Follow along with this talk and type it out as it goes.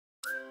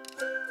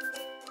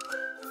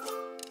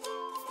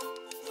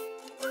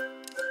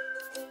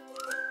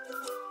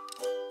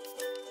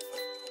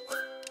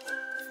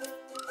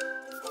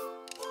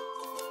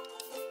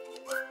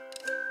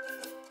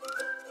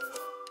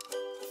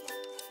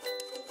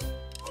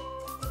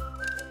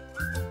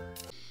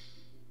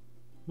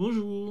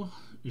Bonjour,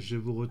 je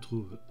vous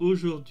retrouve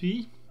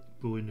aujourd'hui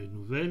pour une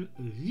nouvelle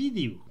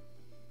vidéo.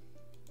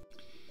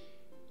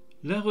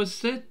 La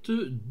recette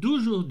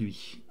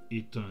d'aujourd'hui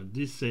est un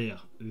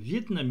dessert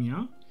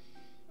vietnamien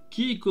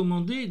qui est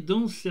commandé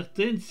dans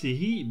certaines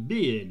séries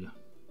BL.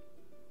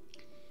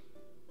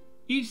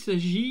 Il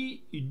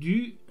s'agit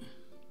du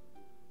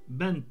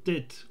Banh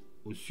Têt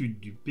au sud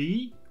du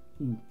pays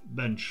ou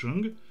Banh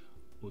Chung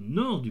au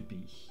nord du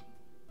pays.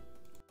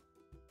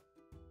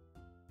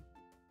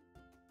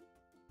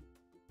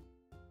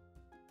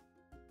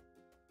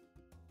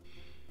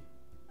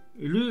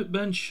 Le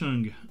Banh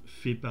Chung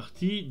fait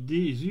partie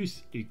des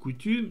us et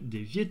coutumes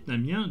des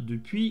Vietnamiens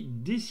depuis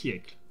des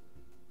siècles.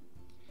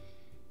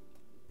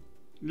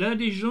 La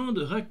légende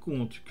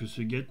raconte que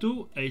ce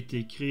gâteau a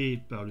été créé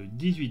par le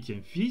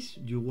 18e fils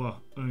du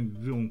roi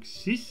Ingrédients,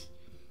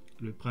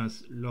 le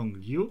prince Lang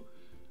Liu,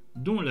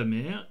 dont la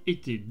mère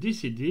était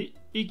décédée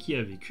et qui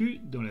a vécu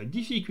dans la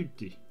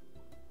difficulté.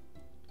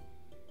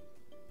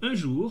 Un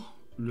jour,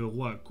 le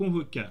roi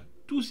convoqua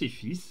tous ses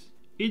fils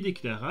et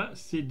déclara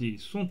céder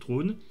son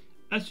trône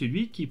à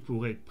celui qui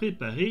pourrait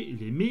préparer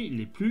les mets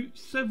les plus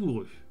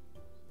savoureux.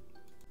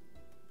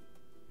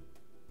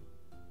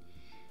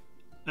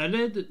 À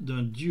l'aide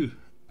d'un dieu,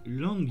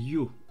 Lang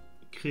Liu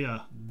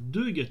créa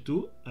 2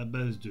 gâteaux à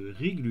base de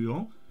riz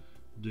gluant,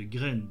 de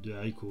graines de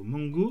haricots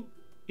mango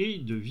et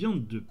de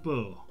viande de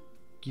porc,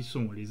 qui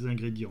sont les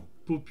ingrédients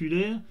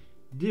populaires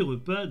des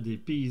repas des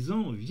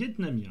paysans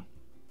vietnamiens.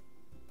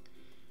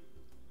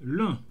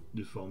 L'un,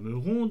 de forme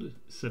ronde,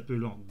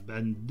 s'appelant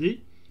Banh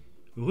Têt,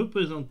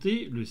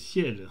 représentait le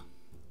ciel,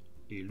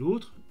 et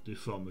l'autre, de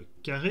forme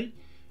carrée,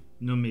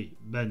 nommé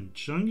Banh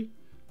Chung,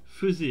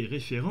 faisait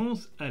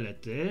référence à la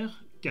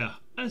terre,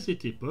 car à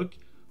cette époque,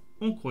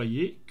 on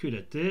croyait que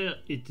la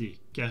terre était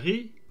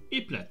carrée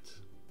et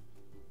plate.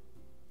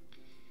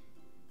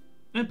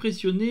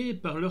 Impressionné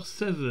par leur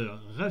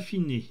saveur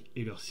raffinée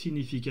et leur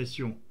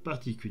signification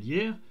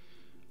particulière,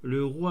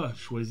 le roi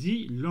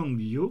choisit Lang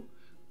Liu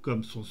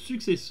comme son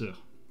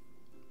successeur.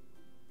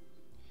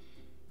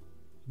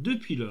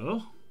 Depuis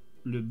lors,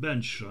 le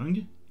Banh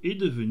Chung est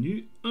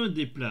devenu un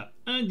des plats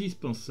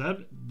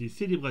indispensables des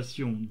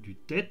célébrations du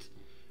Tết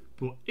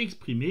pour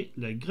exprimer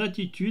la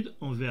gratitude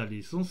envers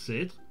les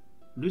ancêtres,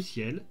 le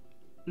ciel,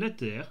 la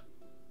terre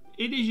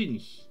et les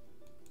génies.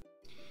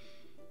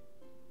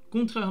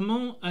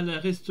 Contrairement à la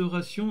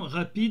restauration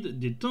rapide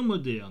des temps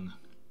modernes,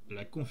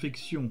 la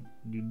confection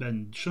du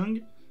Banh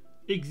Chung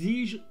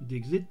exige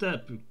des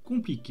étapes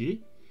compliquées,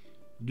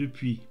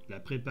 depuis la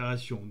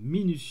préparation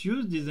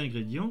minutieuse des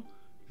ingrédients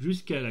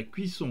jusqu'à la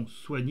cuisson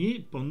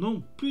soignée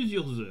pendant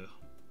plusieurs heures.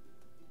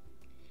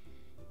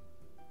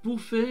 Pour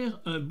faire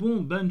un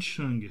bon Banh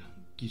Chung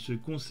qui se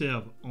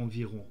conserve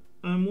environ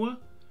 1 mois,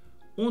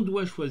 on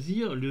doit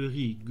choisir le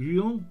riz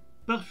gluant,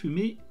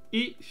 parfumé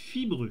et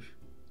fibreux.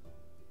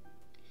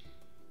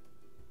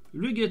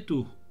 Le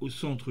gâteau, au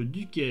centre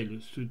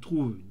duquel se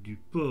trouve du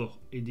porc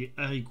et des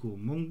haricots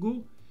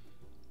mango,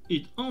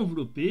 est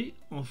enveloppé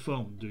en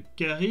forme de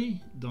carré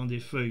dans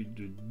des feuilles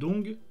de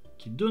dong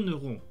qui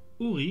donneront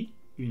au riz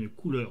une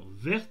couleur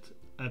verte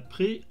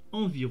après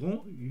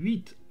environ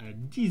 8 à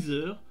 10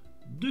 heures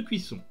de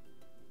cuisson.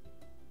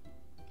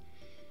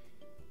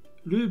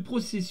 Le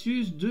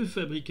processus de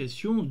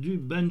fabrication du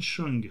Banh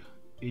Chung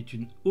est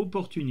une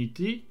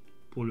opportunité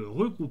pour le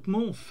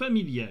regroupement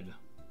familial.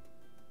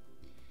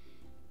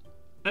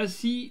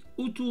 Assis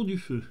autour du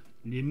feu,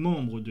 les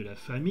membres de la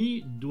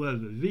famille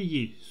doivent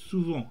veiller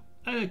souvent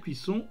à la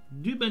cuisson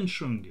du Banh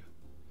Chung,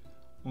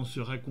 en se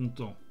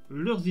racontant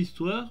leurs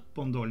histoires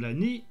pendant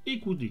l'année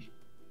écoulée.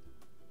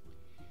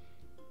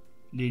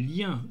 Les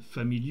liens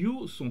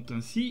familiaux sont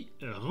ainsi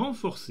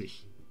renforcés.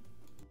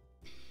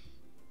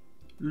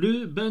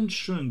 Le Banh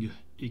Chung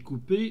est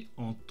coupé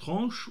en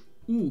tranches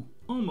ou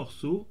en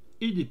morceaux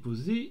et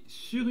déposé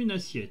sur une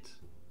assiette.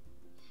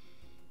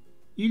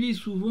 Il est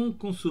souvent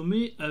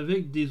consommé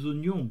avec des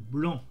oignons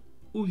blancs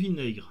au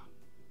vinaigre,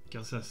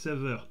 car sa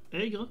saveur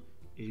aigre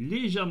et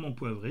légèrement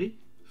poivrée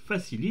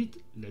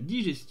facilite la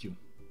digestion.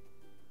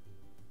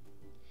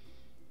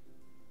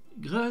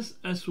 Grâce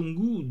à son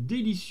goût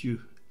délicieux,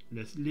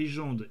 la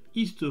légende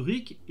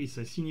historique et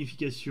sa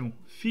signification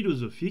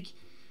philosophique,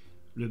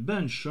 le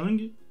Banh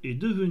Chung est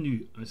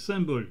devenu un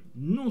symbole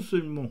non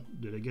seulement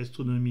de la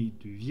gastronomie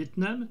du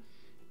Vietnam,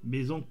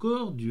 mais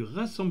encore du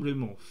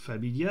rassemblement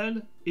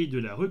familial et de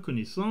la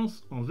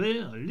reconnaissance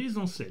envers les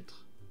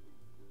ancêtres.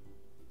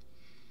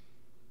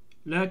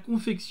 La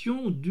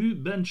confection du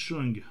Banh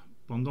Chung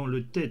pendant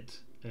le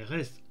Tết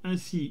reste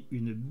ainsi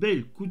une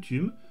belle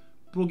coutume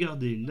pour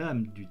garder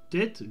l'âme du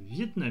Tết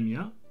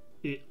vietnamien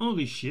et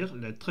enrichir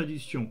la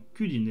tradition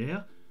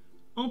culinaire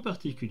en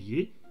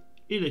particulier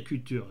et la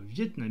culture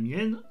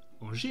vietnamienne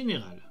en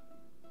général.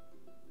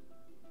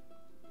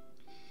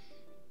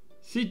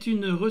 C'est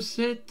une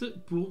recette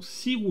pour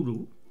 6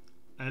 rouleaux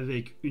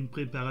avec une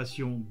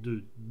préparation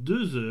de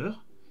 2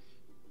 heures,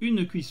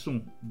 une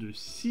cuisson de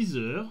 6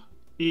 heures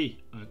et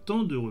un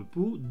temps de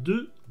repos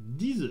de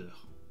 10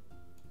 heures.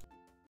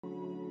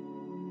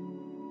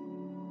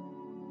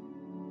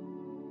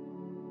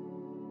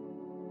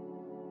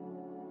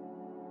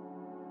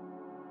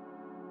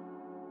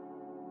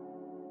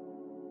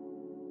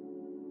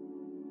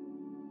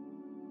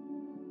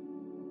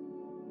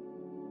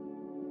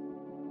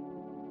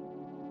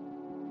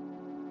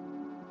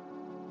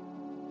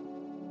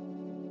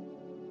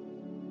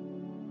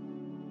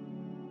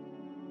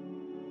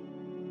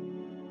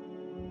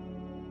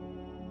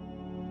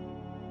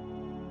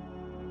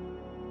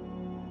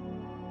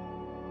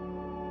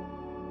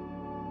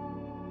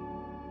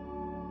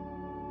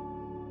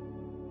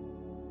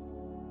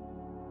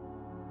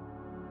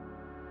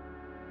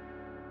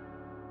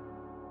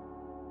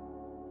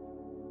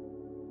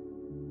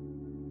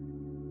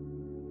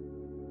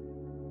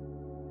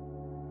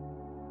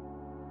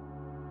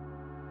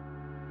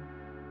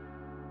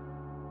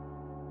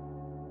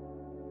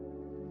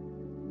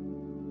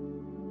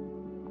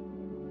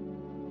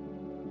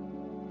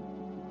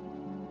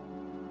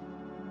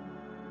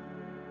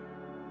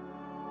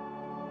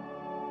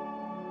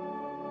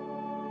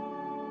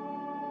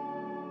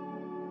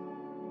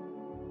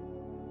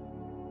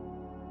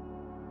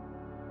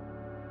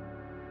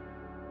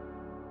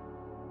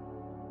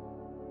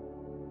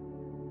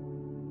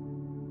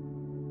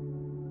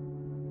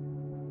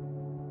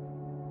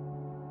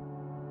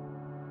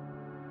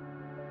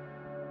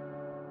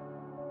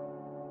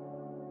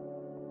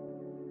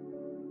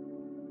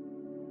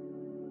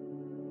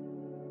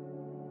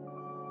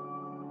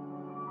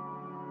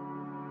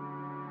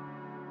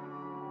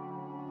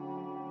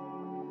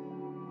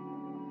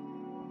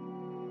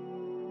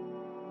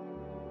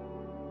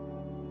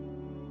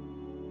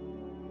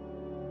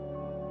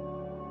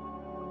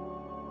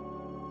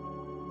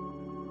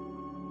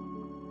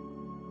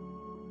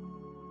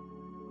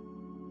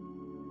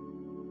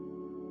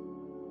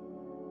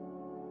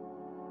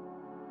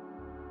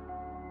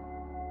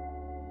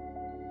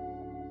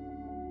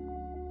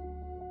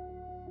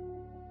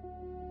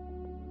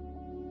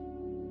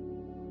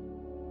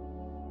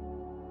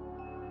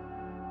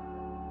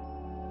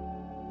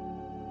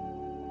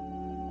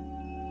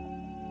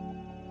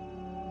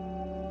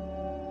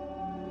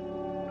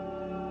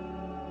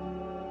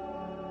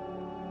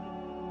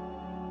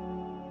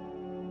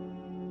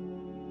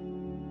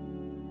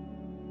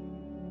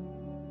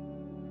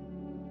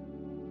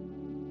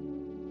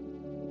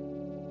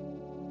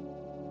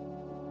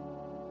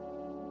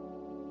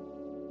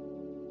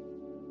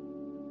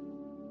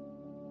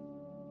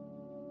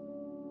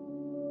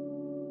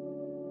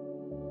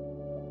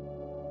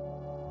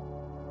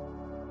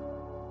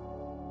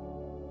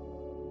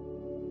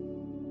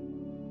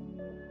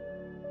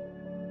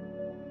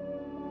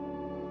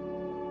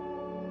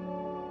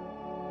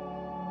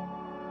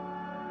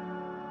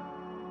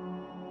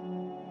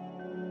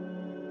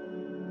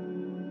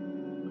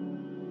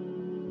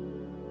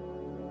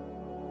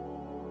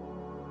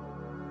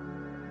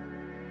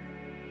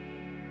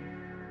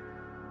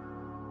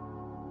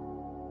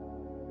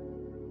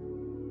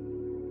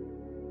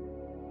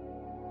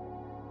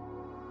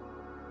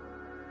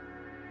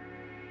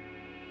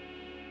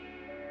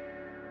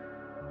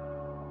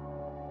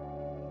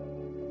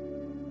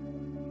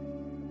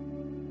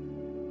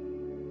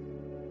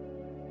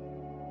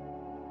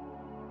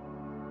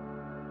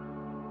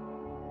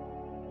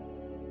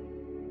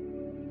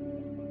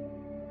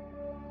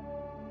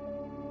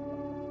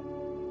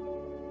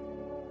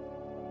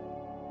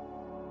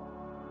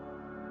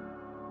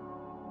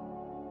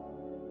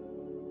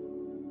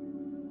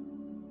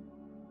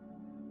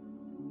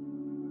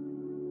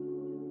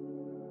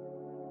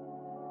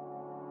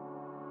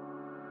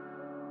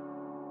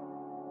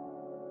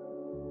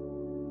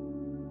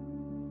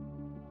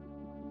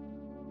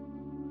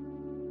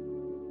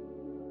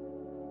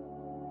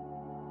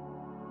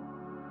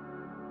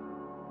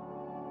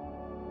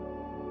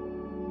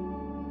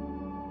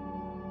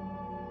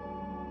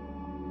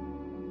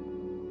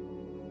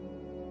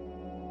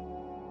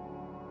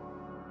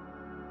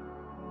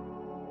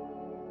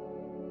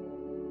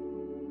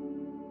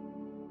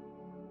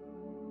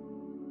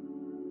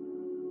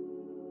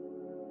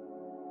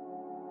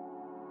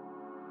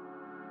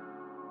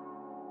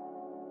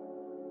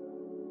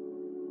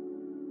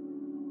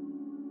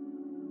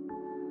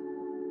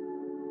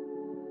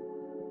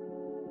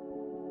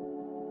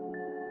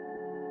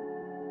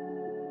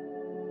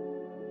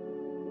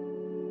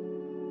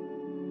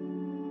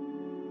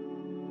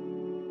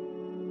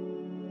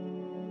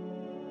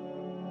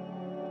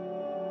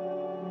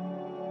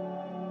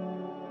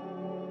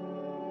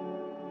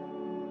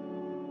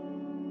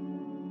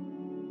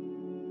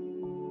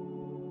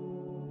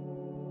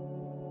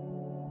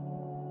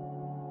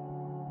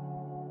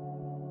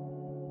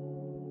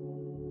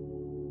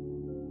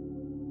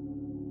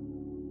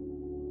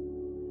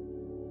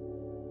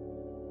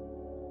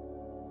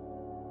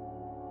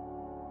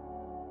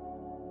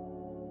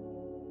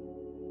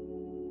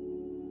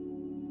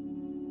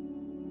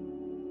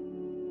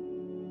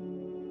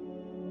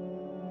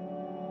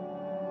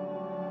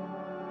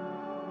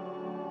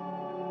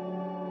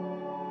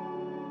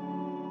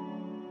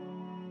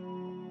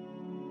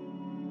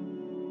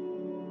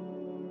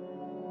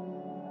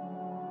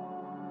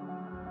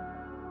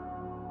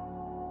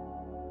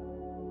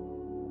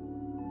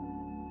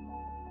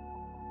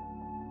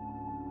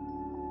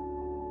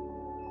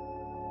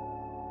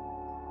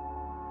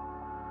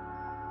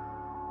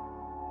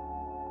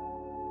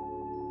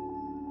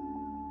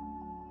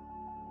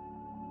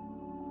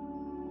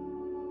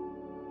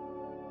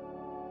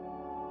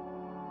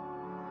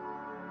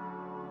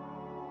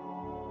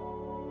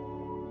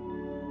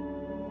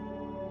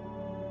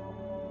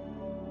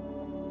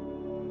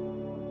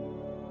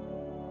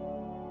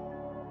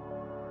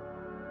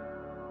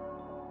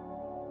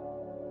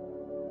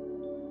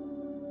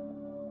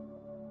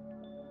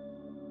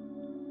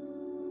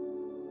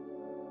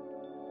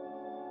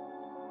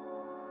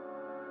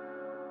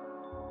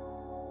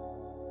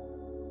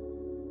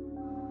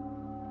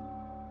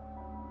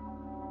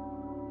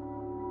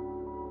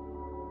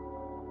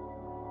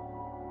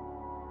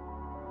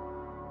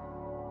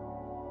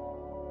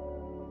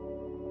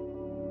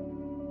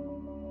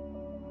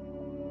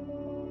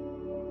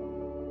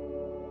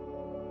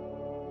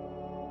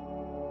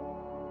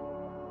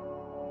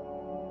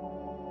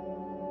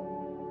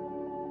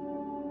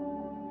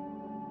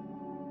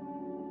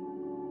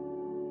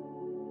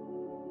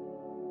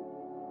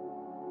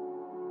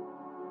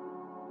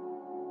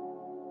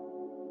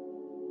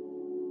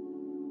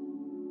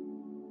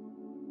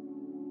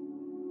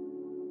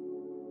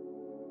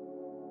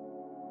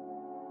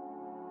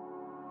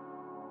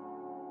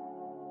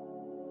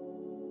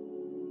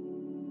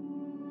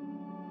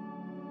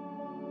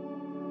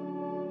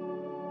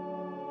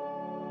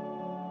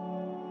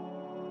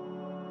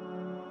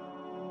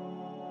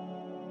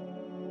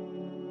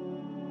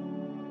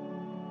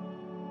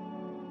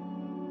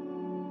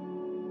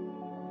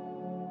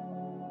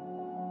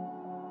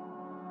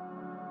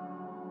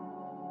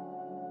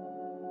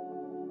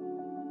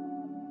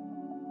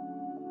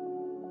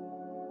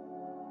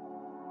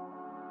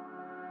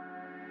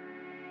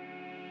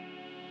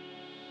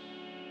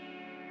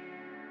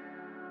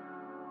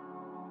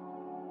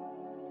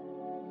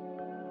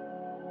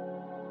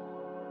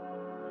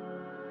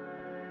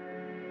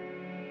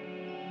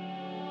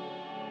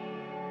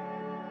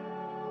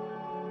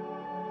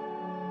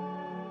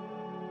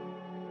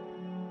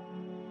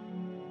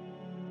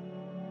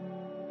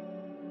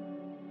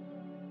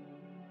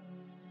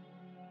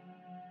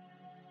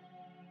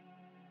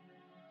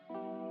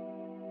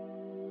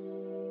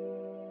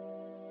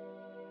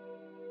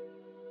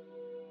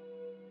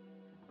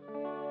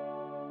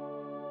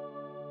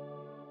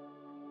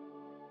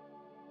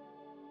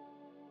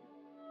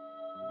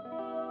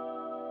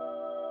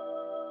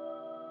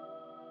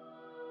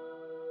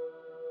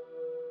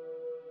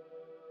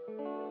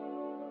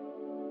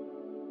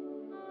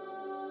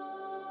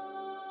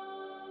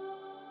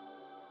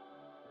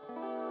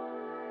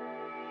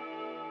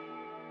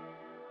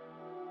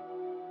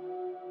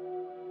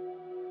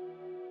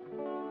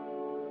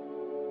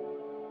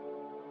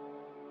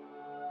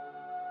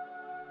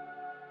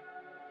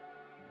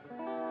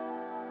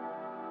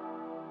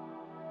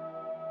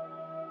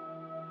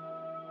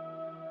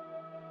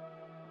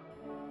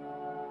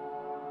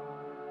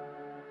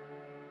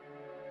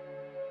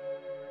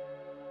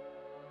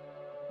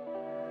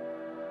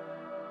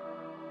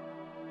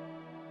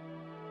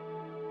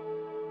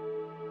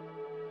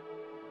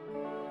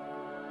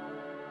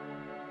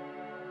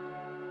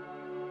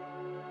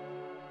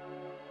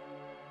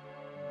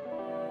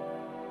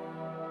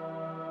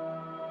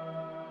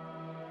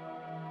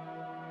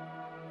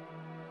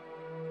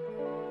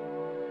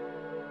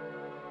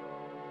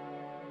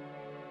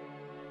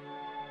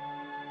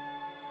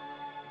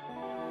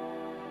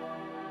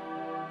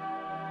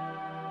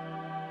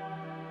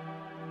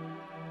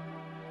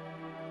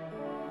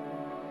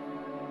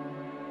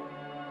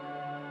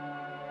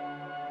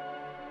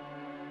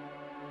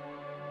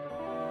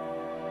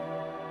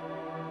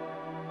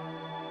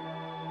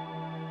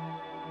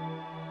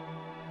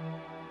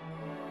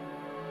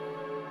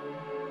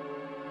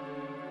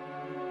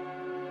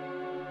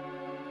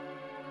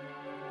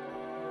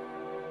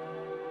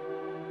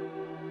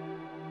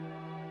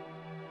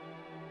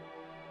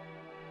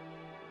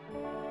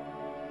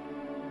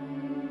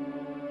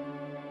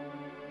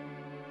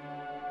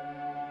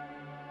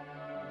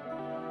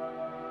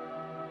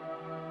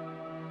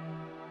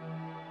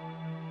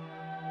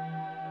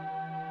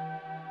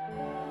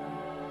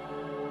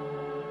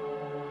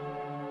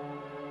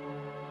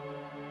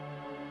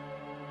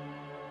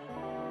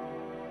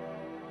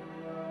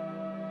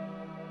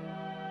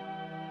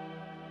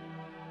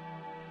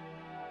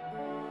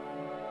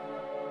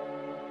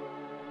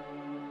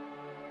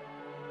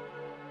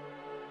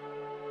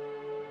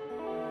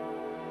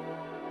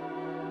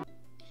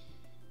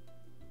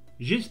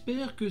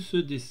 J'espère que ce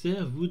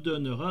dessert vous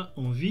donnera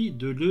envie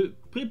de le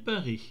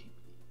préparer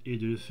et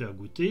de le faire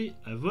goûter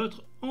à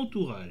votre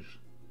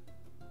entourage.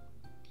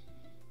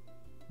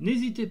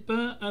 N'hésitez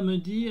pas à me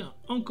dire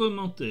en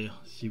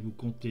commentaire si vous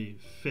comptez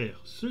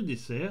faire ce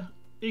dessert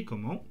et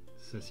comment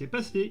ça s'est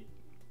passé.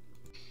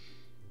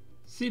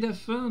 C'est la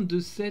fin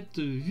de cette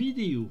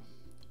vidéo.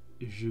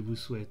 Je vous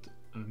souhaite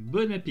un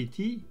bon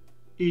appétit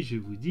et je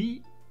vous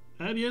dis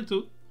à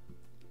bientôt.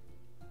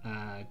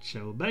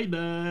 Ciao, bye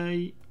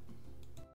bye.